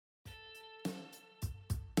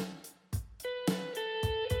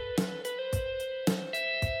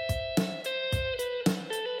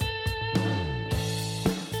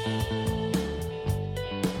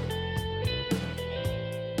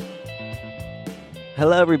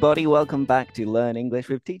Hello, everybody. Welcome back to Learn English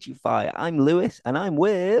with Teachify. I'm Lewis, and I'm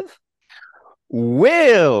with.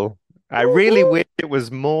 Will. I really Woohoo! wish it was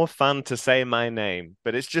more fun to say my name,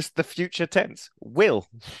 but it's just the future tense. Will.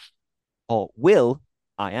 Or Will.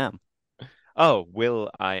 I am. Oh, Will,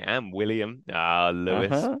 I am William. Ah, Uh Lewis.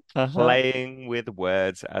 huh. Uh huh. Playing with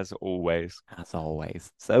words as always. As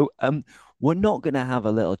always. We're not gonna have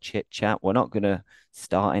a little chit chat. We're not gonna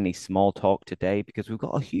start any small talk today because we've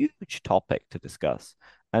got a huge topic to discuss,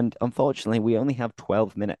 and unfortunately, we only have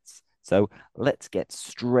 12 minutes. So let's get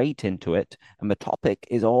straight into it. And the topic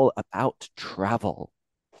is all about travel.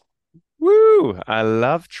 Woo! I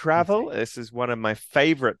love travel. This is one of my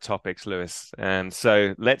favorite topics, Lewis. And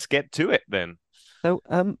so let's get to it then. So,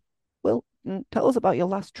 Will, tell us about your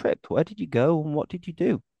last trip. Where did you go and what did you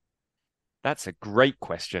do? That's a great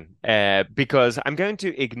question. Because I'm going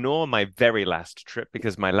to ignore my very last trip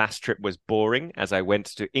because my last trip was boring as I went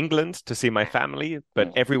to England to see my family,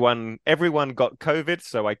 but everyone got COVID,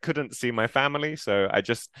 so I couldn't see my family. So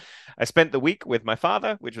I spent the week with my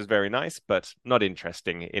father, which was very nice, but not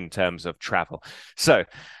interesting in terms of travel. So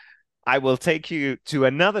I will take you to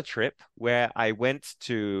another trip where I went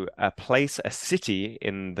to a city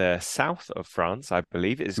in the south of France, I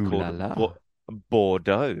believe it is Ooh la called la.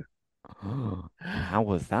 Bordeaux. And how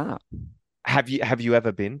was that? Have you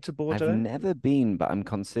ever been to I've Bordeaux? never been, but I'm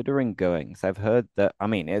considering going. So I've heard that, I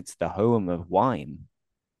mean, it's the home of wine,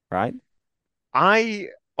 right? I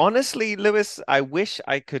honestly, Lewis, I wish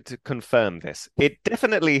I could confirm this. It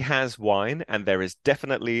definitely has wine, and there is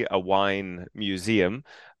definitely a wine museum,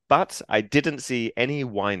 but I didn't see any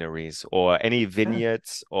wineries or any Ah,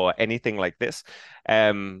 vineyards or anything like this.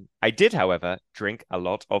 I did, however, drink a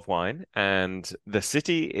lot of wine, and the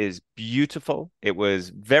city is beautiful. It was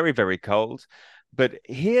very, very cold. But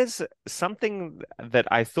here's something that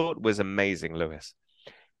I thought was amazing, Lewis.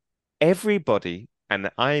 Everybody,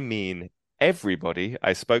 and I mean everybody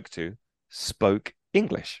I spoke to, spoke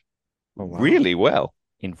English oh, wow. really well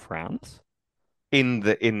In France?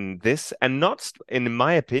 in this, and not, in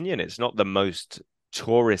my opinion, it's not the most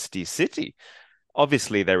touristy city.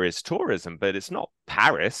 Obviously, there is tourism, but it's not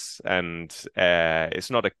Paris, and it's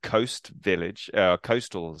not a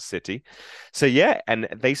coastal city. So yeah, and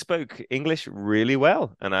they spoke English really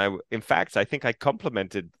well, and in fact, I think I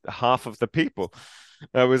complimented half of the people.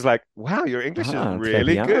 I was like, "Wow, your English is Ah, très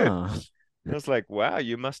really good." bien. I was like, "Wow,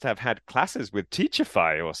 you must have had classes with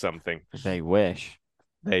Teachify or something." They wish.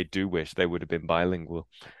 They do wish they would have been bilingual.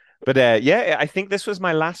 But yeah, I think this was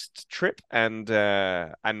my last trip, and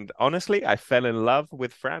honestly, I fell in love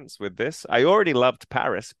with France with this. I already loved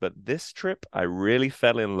Paris, but this trip, I really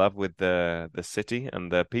fell in love with the city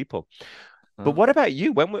and the people. But what Oh. about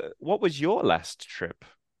you? What was your last trip?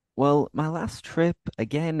 Well, my last trip,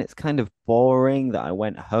 again, it's kind of boring that I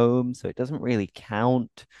went home, so it doesn't really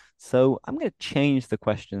count. So I'm going to change the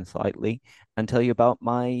question slightly and tell you about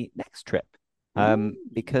my next trip. Ooh.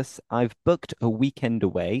 Because I've booked a weekend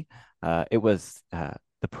away. It was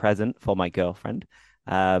the present for my girlfriend,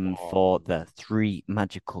 for Oh. the three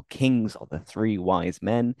magical kings or the three wise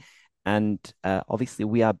men. And obviously,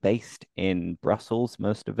 we are based in Brussels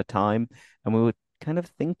most of the time, and we were kind of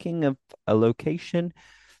thinking of a location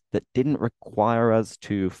that didn't require us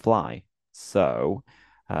to fly. So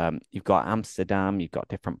you've got Amsterdam, you've got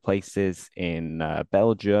different places in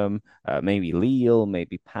Belgium, maybe Lille,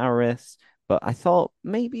 maybe Paris. But I thought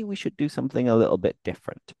maybe we should do something a little bit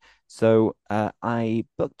different. So I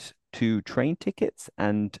booked two train tickets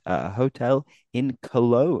and a hotel in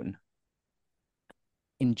Cologne,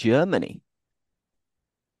 in Germany.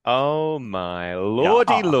 Oh my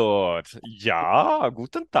lordy Yeah. lord. Ja,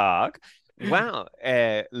 guten Tag. Wow.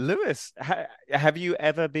 Lewis, have you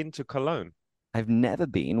ever been to Cologne? I've never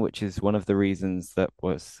been, which is one of the reasons that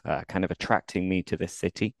was kind of attracting me to this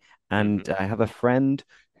city. And Hmm. I have a friend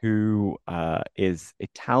who is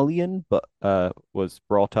Italian, but was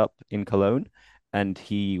brought up in Cologne. And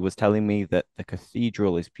he was telling me that the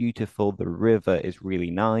cathedral is beautiful, the river is really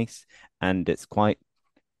nice, and it's quite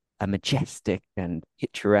a majestic and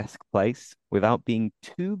picturesque place without being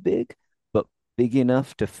too big, but big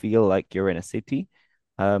enough to feel like you're in a city.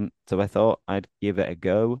 So I thought I'd give it a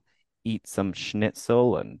go, eat some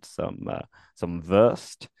schnitzel and some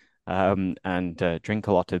Wurst, and drink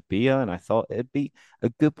a lot of beer. And I thought it'd be a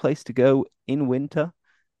good place to go in winter.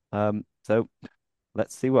 So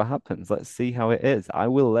let's see what happens. Let's see how it is. I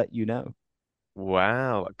will let you know.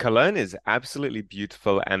 Wow. Cologne is absolutely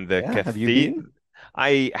beautiful, and the Yeah, have you cathedral. been?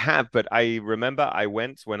 I have, but I remember I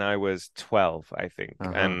went when I was 12, I think.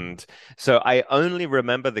 Uh-huh. And so I only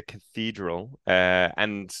remember the cathedral,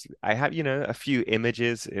 and I have, a few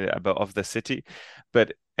images of the city.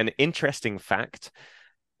 But an interesting fact,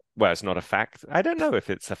 well, it's not a fact. I don't know if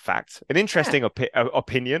it's a fact. An Eh. interesting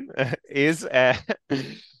opinion is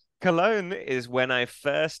Cologne is when I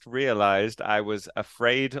first realized I was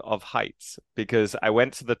afraid of heights because I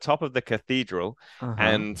went to the top of the cathedral Uh-huh.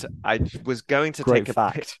 and I was going to Great take a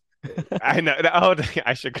fact. picture. I know. Oh,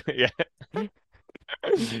 I should. Yeah.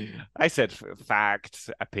 I said fact,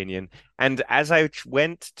 opinion. And as I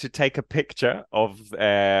went to take a picture of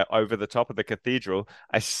over the top of the cathedral,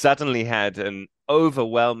 I suddenly had an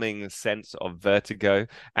overwhelming sense of vertigo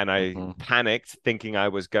and I Mhm. panicked, thinking I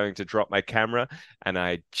was going to drop my camera. And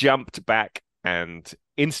I jumped back and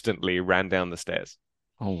instantly ran down the stairs.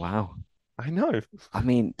 Oh, wow. I know. I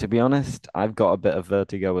mean, to be honest, I've got a bit of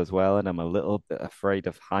vertigo as well, and I'm a little bit afraid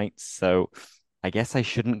of heights, so I guess I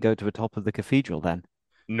shouldn't go to the top of the cathedral then.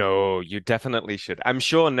 No, you definitely should. I'm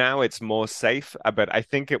sure now it's more safe, but I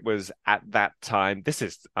think it was at that time. This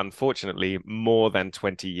is unfortunately more than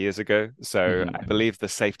 20 years ago. So I Mhm. believe the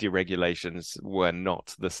safety regulations were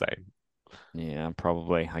not the same. Yeah,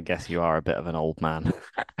 probably. I guess you are a bit of an old man.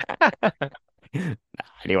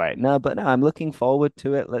 Anyway, no, but no, I'm looking forward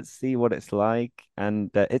to it. Let's see what it's like.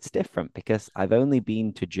 And it's different because I've only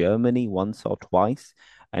been to Germany once or twice.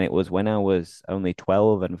 And it was when I was only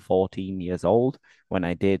 12 and 14 years old when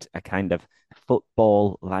I did a kind of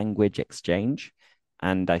football language exchange.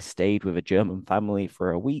 And I stayed with a German family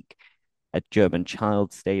for a week. A German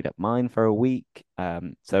child stayed at mine for a week.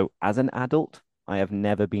 So as an adult, I have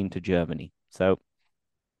never been to Germany. So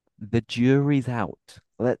the jury's out.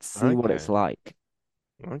 Let's see what it's Okay. like.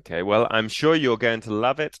 Okay. Well, I'm sure you're going to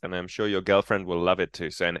love it, and I'm sure your girlfriend will love it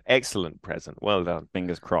too. So an excellent present. Well done.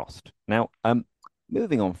 Fingers crossed. Now,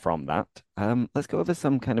 moving on from that, let's go over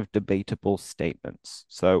some kind of debatable statements.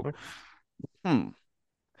 So, hmm,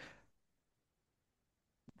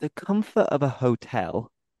 the comfort of a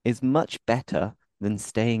hotel is much better than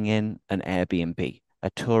staying in an Airbnb, a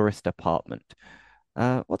tourist apartment.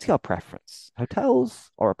 What's your preference?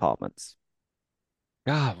 Hotels or apartments?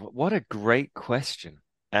 Ah, what a great question.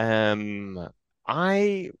 Um,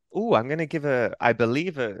 I'm going to give I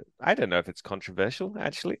believe I don't know if it's controversial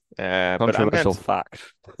actually, but I'm going Controversial to, fact.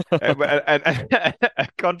 a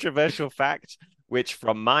controversial fact, which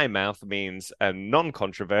from my mouth means a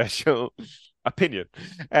non-controversial opinion.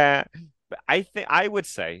 Uh, but I think I would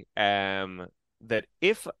say, that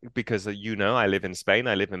if, because I live in Spain,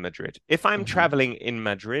 I live in Madrid. If I'm Mhm. traveling in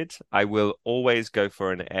Madrid, I will always go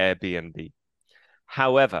for an Airbnb.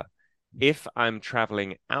 However, if I'm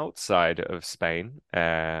traveling outside of Spain,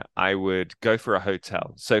 I would go for a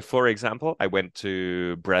hotel. So, for example, I went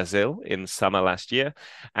to Brazil in summer last year,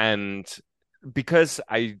 and because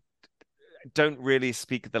I don't really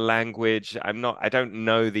speak the language, I don't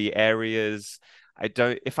know the areas.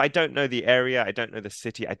 If I don't know the area, I don't know the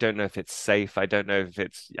city, I don't know if it's safe, I don't know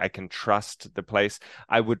if I can trust the place,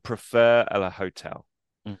 I would prefer a hotel.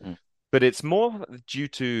 Mhm. But it's more due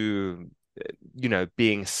to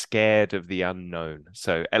being scared of the unknown.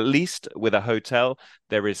 So at least with a hotel,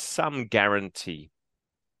 there is some guarantee.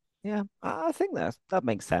 Yeah, I think that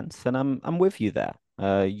makes sense, and I'm with you there.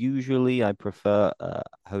 Usually I prefer a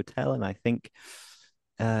hotel, and I think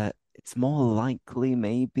it's more likely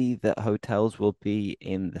maybe that hotels will be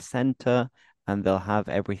in the center and they'll have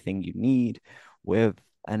everything you need. With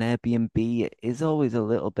an Airbnb, it is always a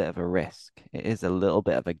little bit of a risk. It is a little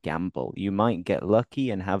bit of a gamble. You might get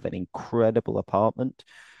lucky and have an incredible apartment,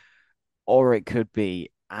 or it could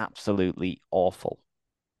be absolutely awful.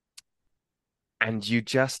 And you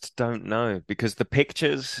just don't know because the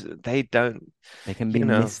pictures, they don't, They can be you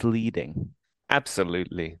know, misleading.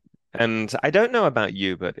 absolutely. And I don't know about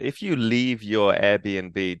you, but if you leave your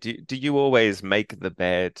Airbnb, do you always make the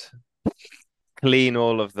bed, clean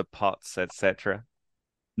all of the pots, etc.?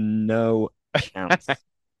 No chance.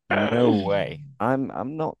 No way.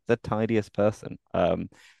 I'm not the tidiest person.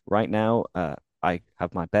 Right now, I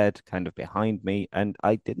have my bed kind of behind me, and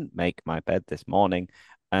I didn't make my bed this morning,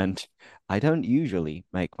 and I don't usually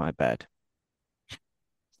make my bed.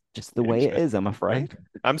 Just the way it is, Interesting. I'm Okay. afraid.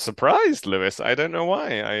 I'm surprised, Lewis. I don't know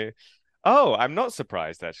why. I'm not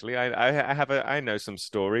surprised actually. I know some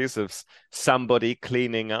stories of somebody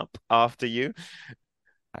cleaning up after you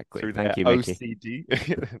Exactly. through Thank their you, Mickey. OCD.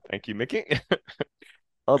 Thank you, Mickey.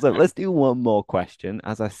 Also, let's do one more question.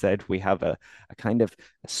 As I said, we have a kind of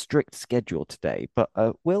a strict schedule today, but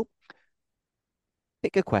Will,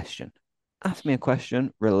 pick a question. Ask me a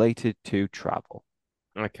question related to travel.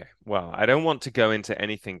 Okay. Well, I don't want to go into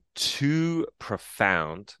anything too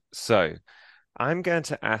profound. So I'm going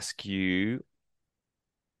to ask you.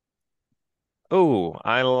 Oh,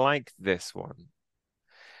 I like this one.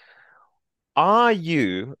 Are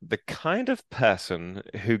you the kind of person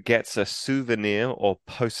who gets a souvenir or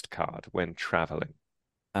postcard when traveling?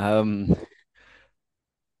 Um,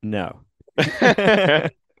 no.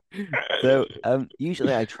 So,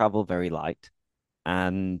 usually I travel very light,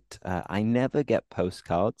 and I never get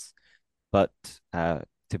postcards. But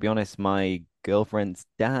to be honest, my girlfriend's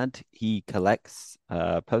dad, he collects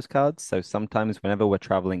postcards. So sometimes whenever we're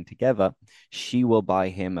traveling together, she will buy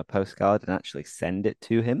him a postcard and actually send it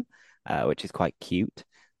to him, which is quite cute.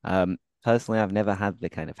 Personally, I've never had the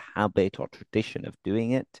kind of habit or tradition of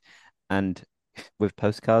doing it. And with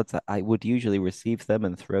postcards, I would usually receive them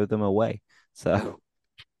and throw them away. So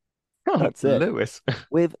Oh, that's it. Lewis.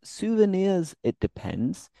 With souvenirs, it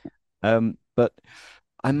depends. But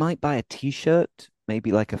I might buy a t-shirt,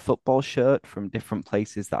 maybe like a football shirt from different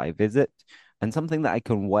places that I visit, and something that I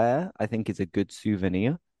can wear, I think is a good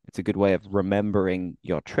souvenir. It's a good way of remembering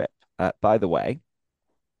your trip. By the way,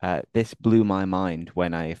 this blew my mind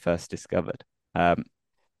when I first discovered. Um,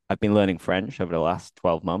 I've been learning French over the last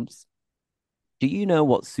 12 months. Do you know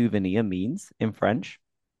what souvenir means in French?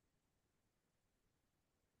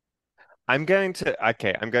 I'm going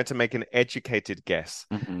to make an educated guess.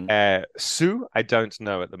 Hmm. Sous, I don't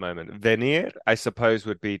know at the moment. Venir, I suppose,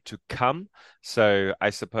 would be to come. So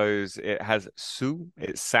I suppose it has sous.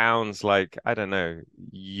 It sounds like, I don't know,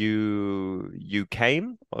 you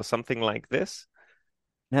came or something like this.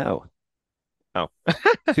 No. Oh,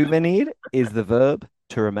 Souvenir is the verb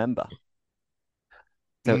to remember.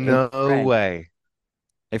 So in no French, way.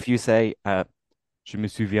 if you say je me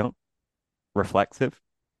souviens, reflexive,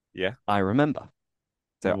 Yeah. I remember.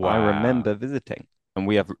 So I Wow. remember visiting, and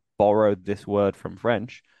we have borrowed this word from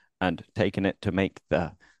French and taken it to make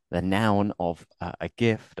the noun of a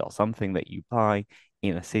gift or something that you buy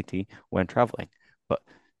in a city when traveling. But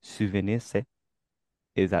souvenir c'est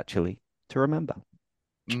is actually to remember.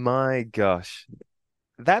 My gosh.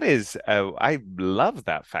 That is, I love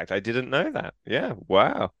that fact. I didn't know that. Yeah.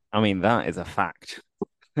 Wow. I mean, that is a fact.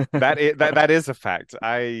 That is a fact.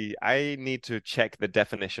 I need to check the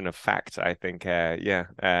definition of fact, I think.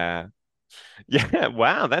 Yeah. Yeah.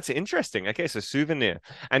 Wow, that's interesting. Okay, so souvenir.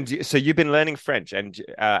 And so you've been learning French, and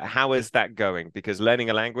how is that going? Because learning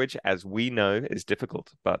a language, as we know, is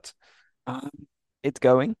difficult, but Um, it's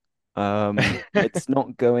going. It's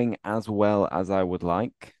not going as well as I would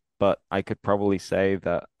like, but I could probably say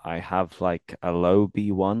that I have like a low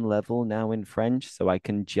B1 level now in French, so I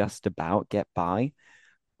can just about get by.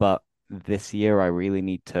 But this year, I really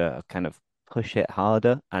need to kind of push it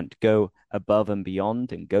harder and go above and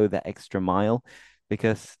beyond and go the extra mile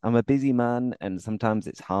because I'm a busy man and sometimes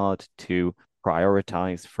it's hard to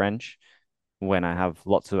prioritize French when I have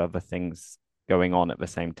lots of other things going on at the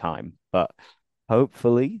same time. But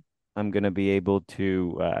hopefully, I'm going to be able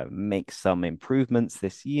to make some improvements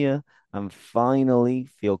this year and finally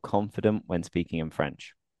feel confident when speaking in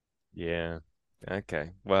French. yeah.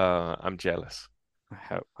 Okay. Well, I'm jealous. I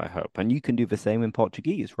hope, I hope. And you can do the same in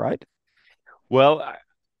Portuguese, right? Well,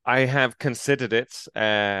 I have considered it,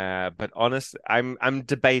 but I'm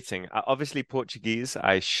debating. Obviously, Portuguese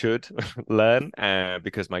I should learn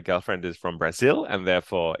because my girlfriend is from Brazil, and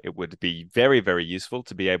therefore it would be very, very useful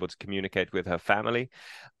to be able to communicate with her family.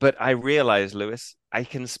 But I realize, Lewis, I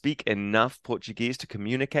can speak enough Portuguese to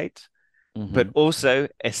communicate, but Hmm. also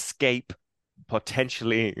escape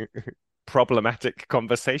potentially problematic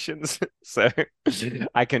conversations. So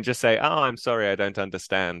I can just say, "Oh, I'm sorry, I don't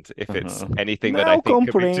understand," if it's Uh-huh. anything that I Não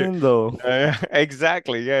think could be too. compreendo.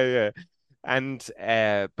 Exactly, yeah, yeah. And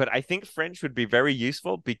but I think French would be very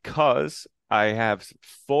useful because I have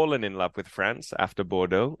fallen in love with France after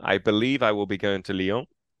Bordeaux. I believe I will be going to Lyon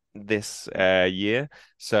this year,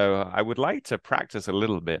 so I would like to practice a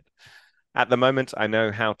little bit. At the moment, I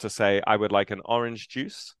know how to say I would like an orange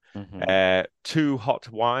juice, Hmm. two hot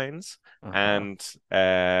wines, Uh-huh. and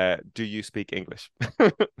do you speak English?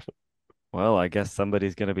 Well, I guess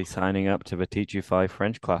somebody's going to be signing up to the Teachify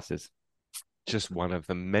French classes. Just one of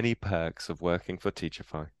the many perks of working for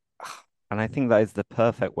Teachify. And I think that is the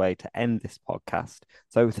perfect way to end this podcast.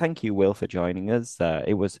 So thank you, Will, for joining us.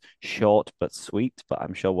 It was short but sweet, but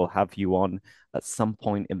I'm sure we'll have you on at some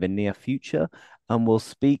point in the near future and we'll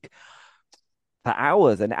speak for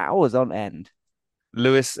hours and hours on end.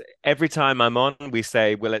 Lewis, every time I'm on, we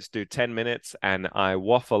say, well, let's do 10 minutes, and I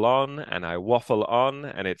waffle on and I waffle on,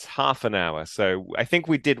 and it's half an hour. So I think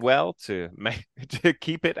we did well to make to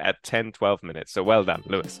keep it at 10, 12 minutes. So well done,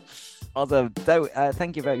 Lewis. Also, so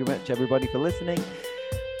thank you very much, everybody, for listening.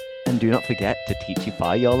 And do not forget to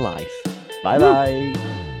teachify your life. Bye Woo!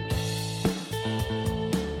 bye.